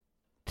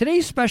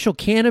Today's special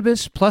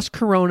Cannabis plus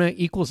Corona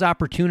equals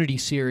Opportunity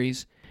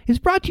series is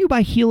brought to you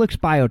by Helix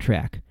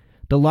BioTrack,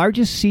 the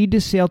largest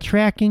seed-to-sale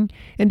tracking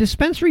and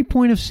dispensary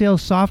point-of-sale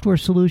software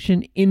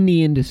solution in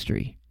the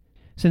industry.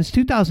 Since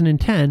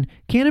 2010,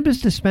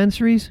 cannabis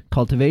dispensaries,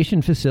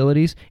 cultivation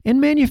facilities,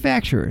 and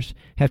manufacturers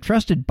have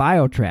trusted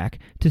BioTrack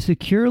to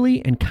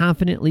securely and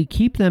confidently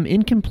keep them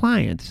in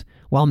compliance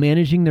while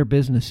managing their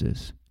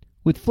businesses.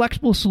 With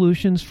flexible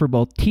solutions for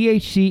both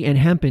THC and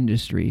hemp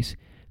industries,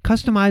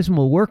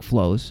 customizable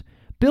workflows,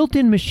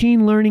 built-in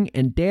machine learning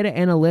and data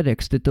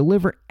analytics that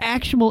deliver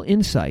actionable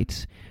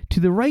insights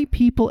to the right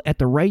people at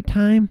the right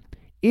time,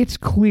 it's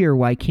clear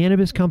why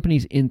cannabis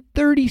companies in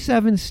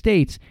 37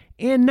 states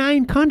and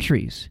 9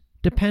 countries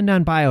depend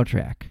on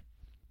BioTrack.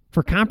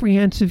 For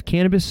comprehensive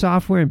cannabis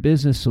software and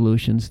business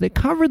solutions that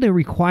cover the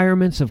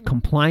requirements of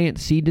compliant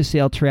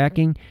seed-to-sale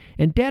tracking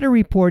and data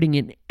reporting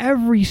in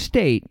every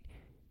state,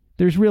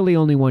 there's really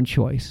only one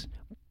choice: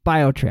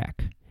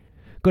 BioTrack.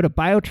 Go to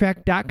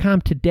biotrack.com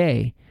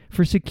today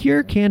for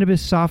secure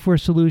cannabis software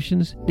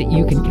solutions that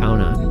you can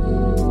count on.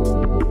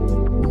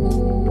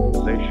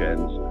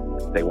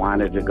 They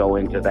wanted to go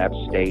into that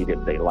state.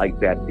 If they liked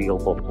that deal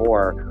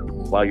before,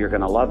 well, you're going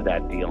to love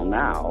that deal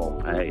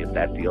now if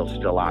that deal's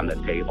still on the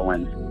table.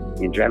 And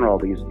in general,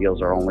 these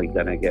deals are only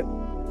going to get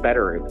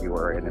better if you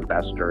were an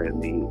investor in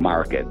the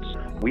markets.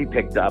 We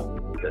picked up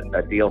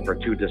a deal for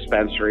 2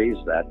 dispensaries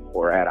that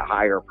were at a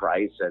higher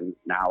price and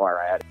now are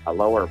at a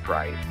lower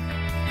price.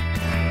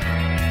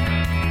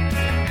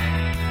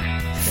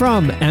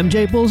 From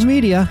MJ Bulls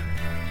Media,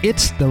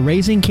 it's the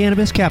Raising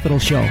Cannabis Capital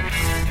Show.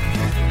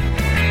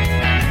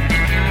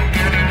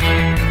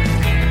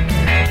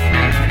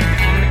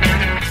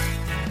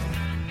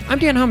 I'm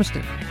Dan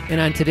Humiston, and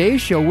on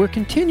today's show, we're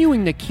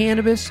continuing the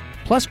Cannabis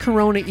plus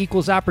Corona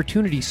equals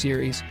Opportunity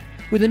series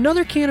with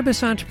another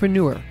cannabis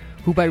entrepreneur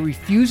who, by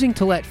refusing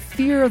to let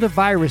fear of the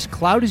virus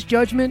cloud his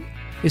judgment,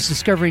 is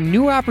discovering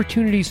new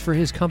opportunities for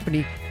his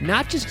company,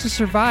 not just to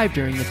survive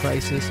during the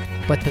crisis,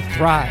 but to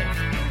thrive.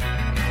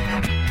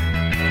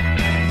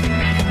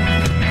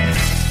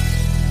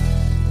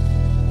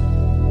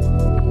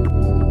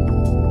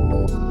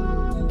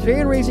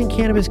 Today on Raising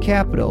Cannabis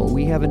Capital,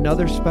 we have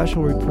another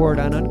special report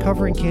on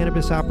uncovering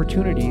cannabis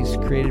opportunities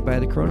created by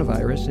the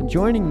coronavirus. And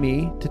joining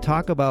me to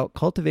talk about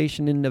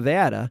cultivation in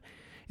Nevada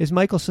is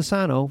Michael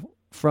Sassano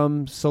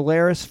from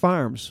Solaris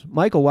Farms.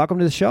 Michael, welcome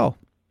to the show.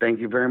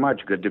 Thank you very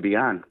much. Good to be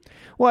on.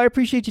 Well, I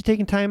appreciate you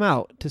taking time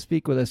out to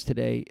speak with us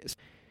today.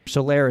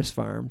 Solaris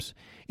Farms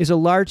is a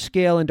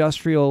large-scale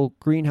industrial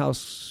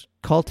greenhouse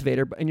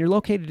cultivator, and you're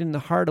located in the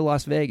heart of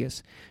Las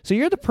Vegas. So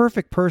you're the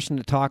perfect person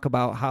to talk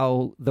about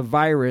how the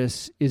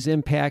virus is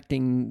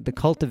impacting the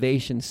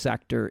cultivation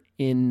sector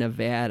in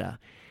Nevada.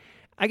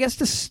 I guess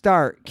to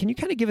start, can you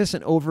kind of give us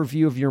an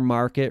overview of your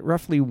market?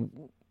 Roughly,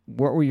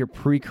 what were your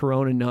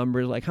pre-corona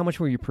numbers? Like, how much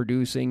were you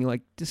producing?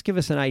 Like, just give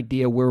us an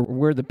idea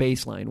where the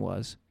baseline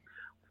was.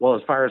 Well,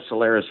 as far as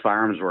Solaris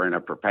Farms, we're in a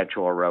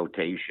perpetual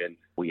rotation.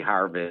 We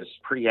harvest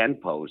pre and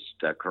post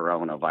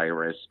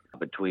coronavirus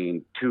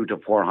between 200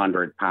 to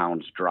 400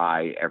 pounds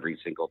dry every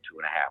single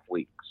 2.5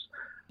 weeks.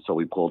 So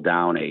we pull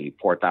down a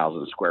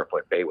 4,000 square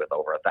foot bay with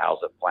over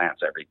 1,000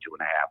 plants every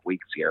 2.5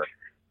 weeks here.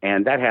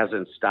 And that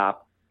hasn't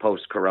stopped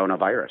post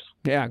coronavirus.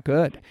 Yeah,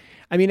 good.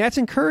 I mean, that's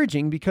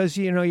encouraging because,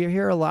 you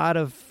hear a lot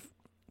of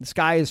the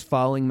sky is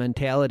falling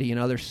mentality in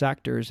other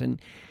sectors.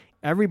 And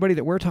everybody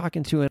that we're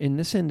talking to in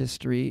this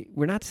industry,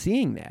 we're not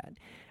seeing that.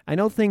 I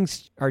know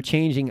things are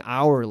changing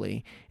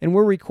hourly, and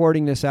we're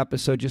recording this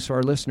episode just so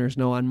our listeners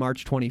know on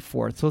March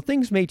 24th. So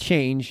things may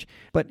change,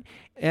 but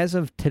as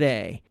of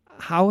today,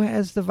 how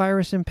has the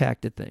virus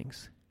impacted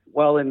things?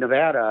 Well, in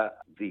Nevada,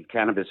 the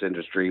cannabis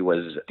industry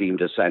was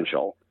deemed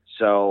essential.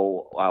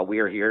 So we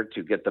are here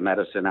to get the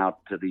medicine out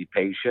to the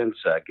patients,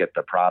 get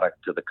the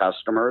product to the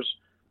customers.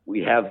 We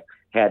have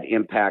had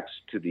impacts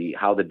to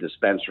how the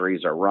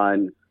dispensaries are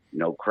run,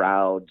 no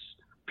crowds.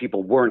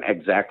 People weren't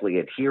exactly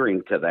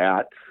adhering to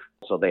that.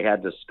 So they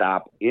had to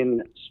stop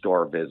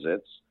in-store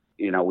visits.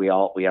 We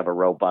have a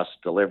robust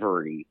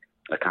delivery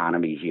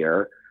economy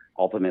here.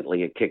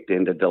 Ultimately, it kicked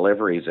into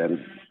deliveries,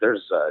 and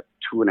there's a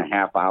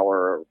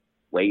 2.5-hour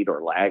wait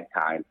or lag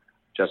time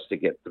just to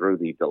get through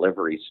the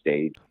delivery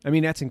stage. I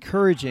mean, that's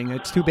encouraging.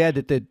 It's too bad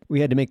that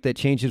we had to make that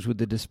changes with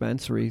the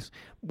dispensaries.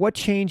 What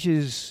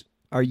changes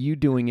are you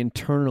doing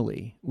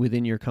internally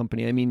within your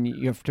company? I mean,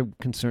 you have to be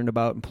concerned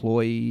about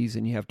employees,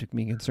 and you have to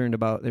be concerned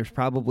about, there's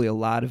probably a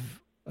lot of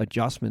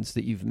adjustments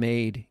that you've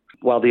made.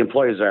 Well, the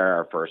employees are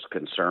our first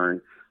concern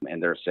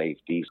and their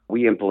safety.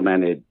 We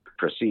implemented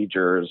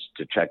procedures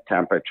to check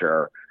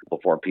temperature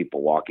before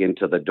people walk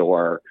into the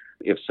door.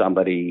 If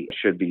somebody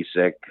should be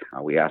sick,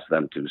 we ask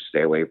them to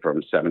stay away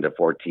from 7 to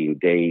 14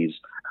 days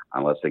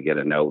unless they get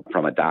a note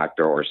from a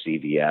doctor or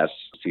CVS.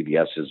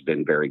 CVS has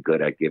been very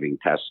good at giving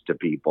tests to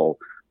people.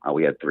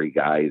 We had 3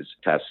 guys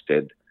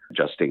tested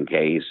just in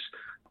case.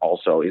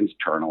 Also,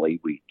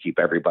 internally, we keep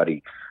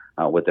everybody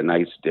with a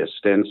nice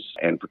distance.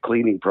 And for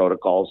cleaning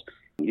protocols,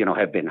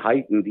 have been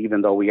heightened,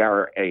 even though we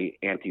are a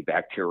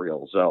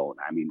antibacterial zone.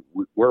 I mean,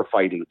 we're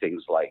fighting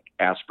things like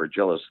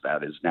aspergillus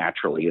that is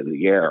naturally in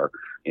the air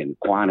in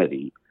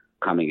quantity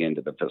coming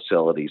into the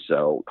facility.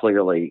 So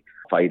clearly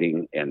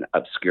fighting an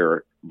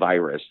obscure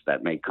virus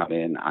that may come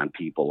in on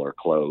people or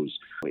clothes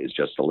is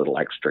just a little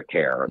extra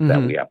care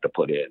that we have to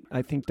put in.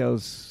 I think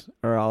those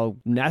are all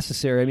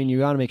necessary. I mean, you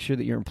got to make sure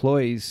that your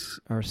employees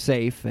are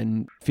safe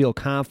and feel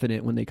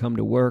confident when they come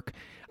to work.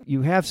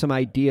 You have some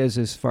ideas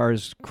as far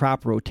as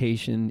crop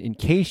rotation in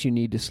case you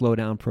need to slow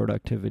down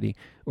productivity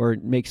or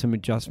make some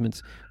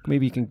adjustments.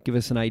 Maybe you can give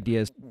us an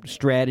idea,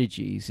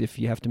 strategies, if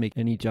you have to make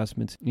any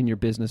adjustments in your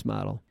business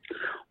model.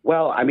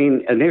 Well, I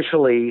mean,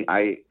 initially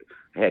I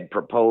had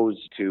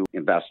proposed to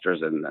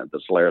investors and the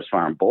Solaris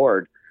Farm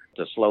board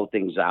to slow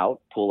things out,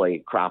 pull a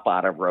crop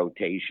out of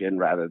rotation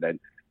rather than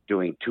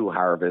doing 2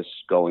 harvests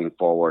going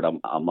forward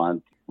a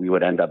month. We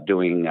would end up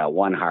doing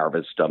 1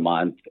 harvest a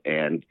month.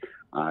 And,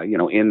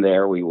 in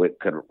there we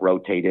could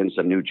rotate in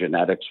some new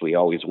genetics we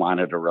always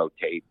wanted to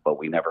rotate, but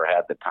we never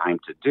had the time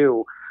to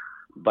do.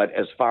 But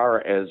as far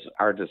as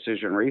our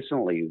decision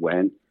recently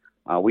went,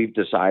 we've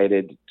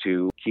decided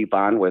to keep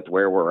on with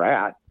where we're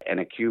at and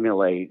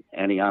accumulate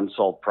any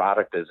unsold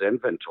product as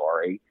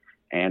inventory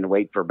and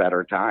wait for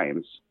better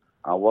times.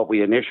 What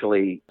we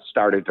initially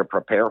started to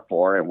prepare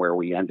for and where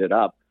we ended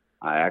up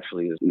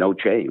actually is no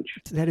change.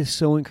 That is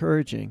so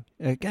encouraging.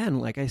 Again,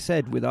 like I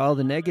said, with all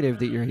the negative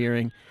that you're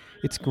hearing,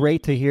 it's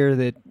great to hear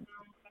that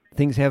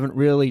things haven't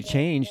really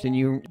changed and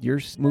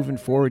you're moving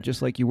forward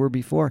just like you were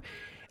before.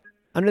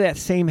 Under that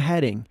same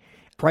heading,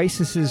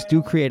 crises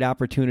do create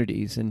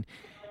opportunities, and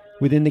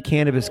within the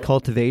cannabis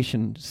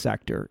cultivation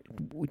sector,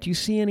 would you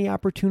see any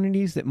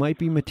opportunities that might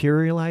be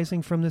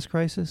materializing from this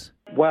crisis?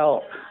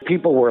 Well,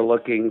 people were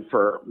looking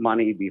for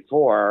money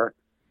before,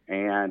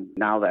 and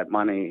now that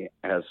money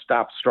has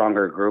stopped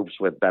stronger groups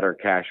with better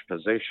cash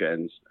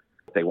positions.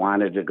 If they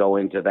wanted to go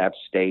into that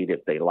state,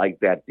 if they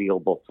liked that deal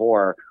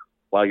before,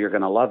 well, you're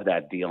going to love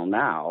that deal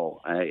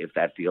now if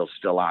that deal's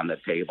still on the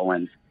table.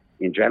 And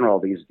in general,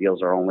 these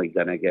deals are only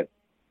going to get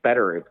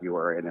better if you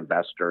are an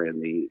investor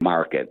in the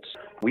markets.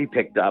 We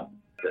picked up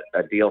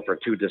a deal for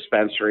 2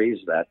 dispensaries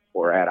that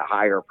were at a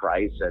higher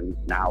price and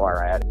now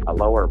are at a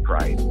lower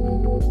price.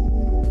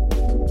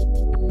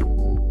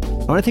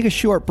 I want to take a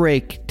short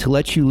break to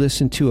let you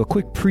listen to a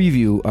quick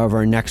preview of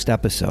our next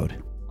episode.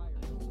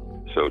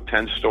 So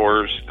 10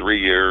 stores, 3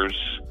 years,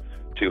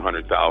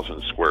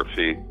 200,000 square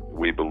feet.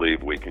 We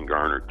believe we can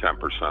garner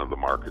 10% of the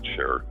market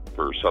share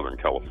for Southern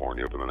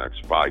California over the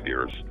next 5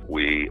 years.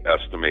 We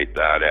estimate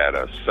that at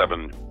a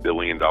 $7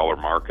 billion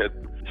market,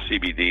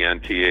 CBD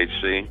and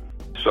THC.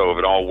 So if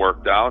it all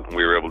worked out and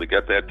we were able to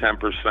get that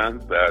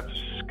 10%, that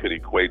could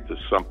equate to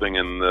something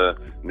in the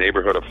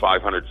neighborhood of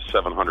 500 to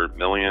 700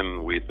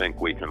 million. We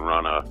think we can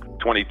run a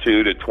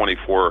 22 to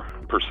 24%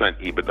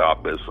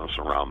 EBITDA business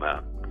around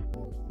that.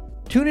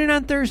 Tune in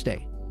on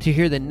Thursday to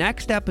hear the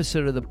next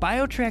episode of the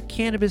BioTrack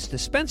Cannabis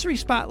Dispensary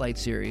Spotlight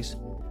Series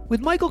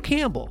with Michael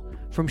Campbell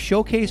from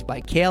Showcase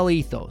by Cal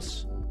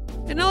Ethos.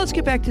 And now let's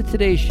get back to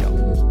today's show.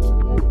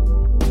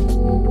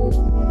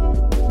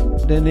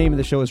 The name of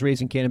the show is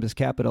Raising Cannabis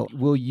Capital.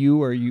 Do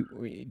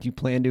you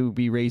plan to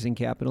be raising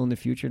capital in the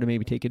future to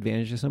maybe take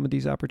advantage of some of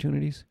these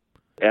opportunities?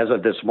 As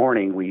of this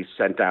morning, we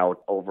sent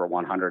out over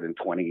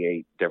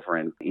 128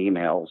 different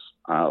emails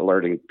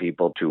alerting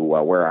people to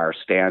where our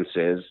stance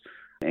is.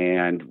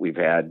 And we've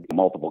had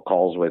multiple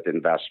calls with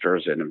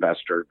investors and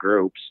investor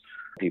groups,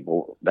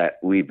 people that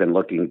we've been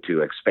looking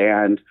to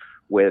expand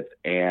with.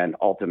 And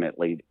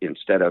ultimately,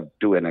 instead of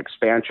doing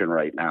expansion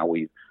right now,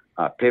 we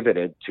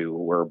pivoted to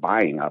we're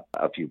buying up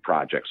a few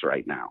projects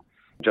right now.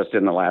 Just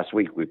in the last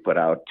week, we put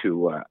out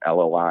 2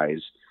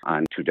 LOIs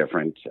on 2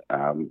 different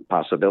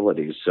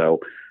possibilities. So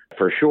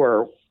for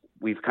sure,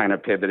 we've kind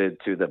of pivoted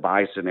to the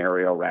buy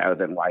scenario rather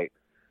than why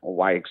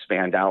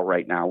expand out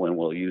right now when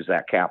we'll use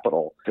that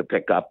capital to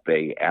pick up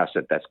a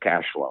asset that's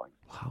cash flowing.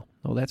 Wow.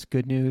 Well, that's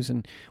good news.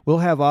 And we'll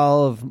have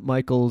all of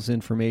Michael's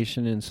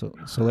information and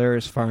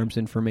Solaris Farms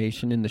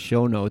information in the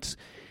show notes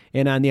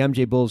and on the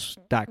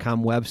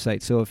mjbulls.com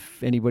website. So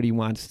if anybody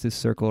wants to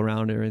circle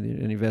around or any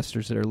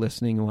investors that are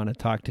listening and want to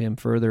talk to him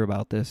further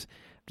about this,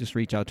 just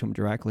reach out to him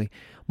directly.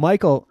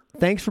 Michael,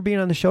 thanks for being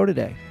on the show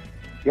today.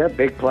 Yeah,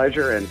 big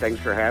pleasure, and thanks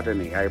for having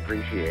me. I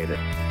appreciate it.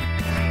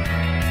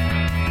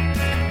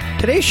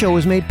 Today's show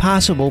was made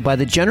possible by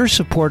the generous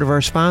support of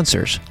our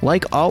sponsors,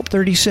 like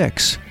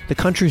Alt36, the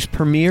country's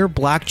premier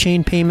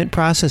blockchain payment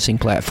processing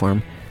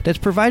platform that's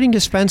providing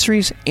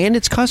dispensaries and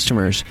its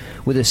customers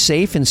with a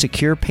safe and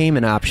secure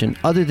payment option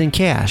other than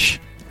cash.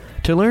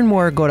 To learn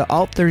more, go to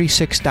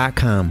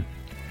alt36.com.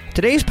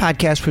 Today's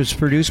podcast was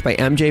produced by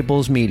MJ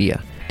Bulls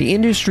Media, the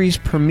industry's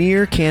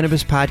premier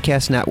cannabis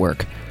podcast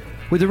network,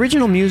 with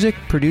original music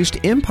produced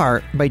in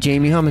part by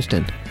Jamie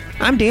Humiston.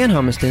 I'm Dan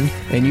Humiston,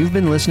 and you've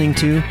been listening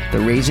to the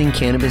Raising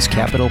Cannabis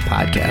Capital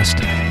podcast.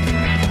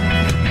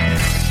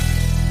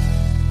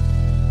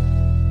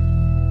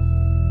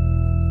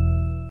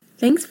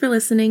 Thanks for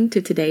listening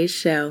to today's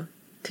show.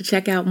 To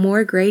check out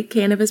more great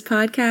cannabis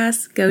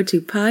podcasts, go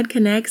to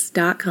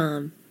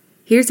podconnects.com.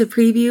 Here's a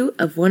preview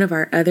of one of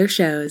our other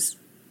shows.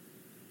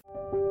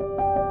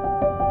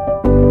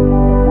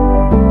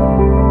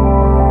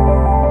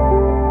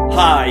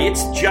 Hi,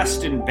 it's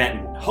Justin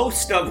Benton,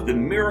 host of the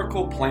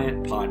Miracle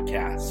Plant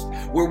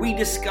Podcast, where we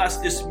discuss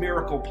this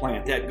miracle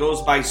plant that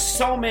goes by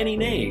so many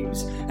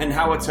names and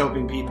how it's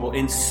helping people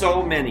in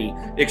so many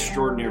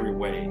extraordinary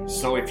ways.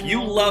 So if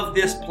you love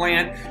this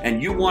plant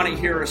and you want to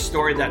hear a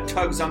story that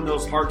tugs on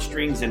those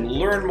heartstrings and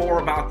learn more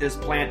about this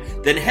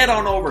plant, then head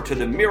on over to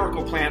the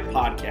Miracle Plant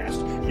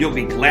Podcast. You'll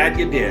be glad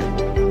you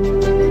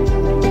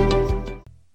did.